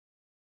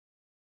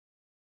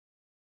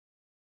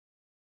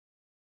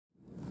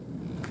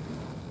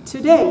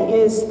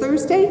Today is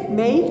Thursday,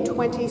 May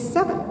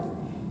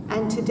 27th,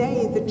 and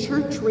today the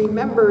church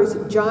remembers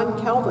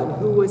John Calvin,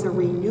 who was a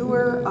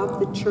renewer of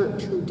the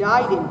church, who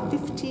died in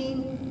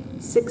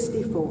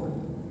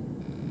 1564.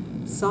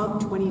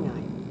 Psalm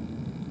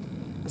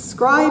 29.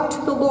 Ascribe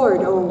to the Lord,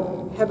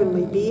 O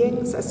heavenly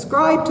beings,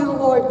 ascribe to the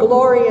Lord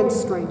glory and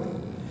strength.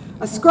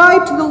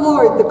 Ascribe to the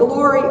Lord the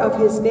glory of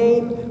his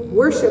name,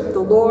 worship the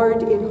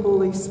Lord in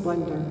holy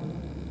splendor.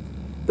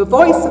 The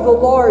voice of the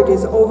Lord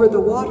is over the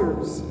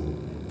waters.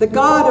 The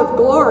God of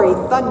glory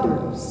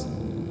thunders.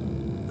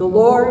 The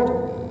Lord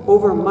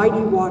over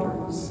mighty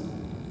waters.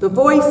 The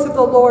voice of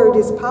the Lord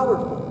is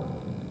powerful.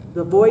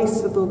 The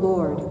voice of the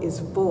Lord is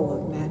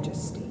full of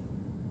majesty.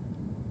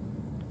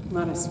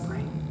 Let us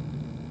pray.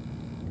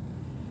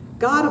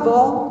 God of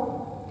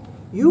all,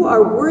 you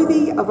are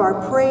worthy of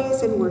our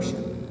praise and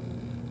worship.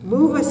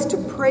 Move us to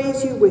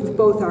praise you with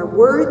both our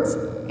words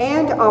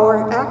and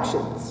our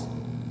actions.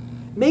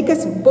 Make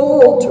us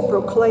bold to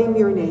proclaim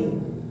your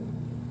name.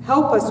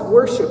 Help us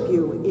worship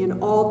you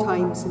in all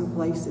times and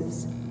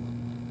places.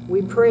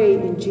 We pray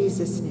in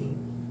Jesus'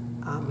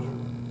 name.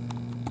 Amen.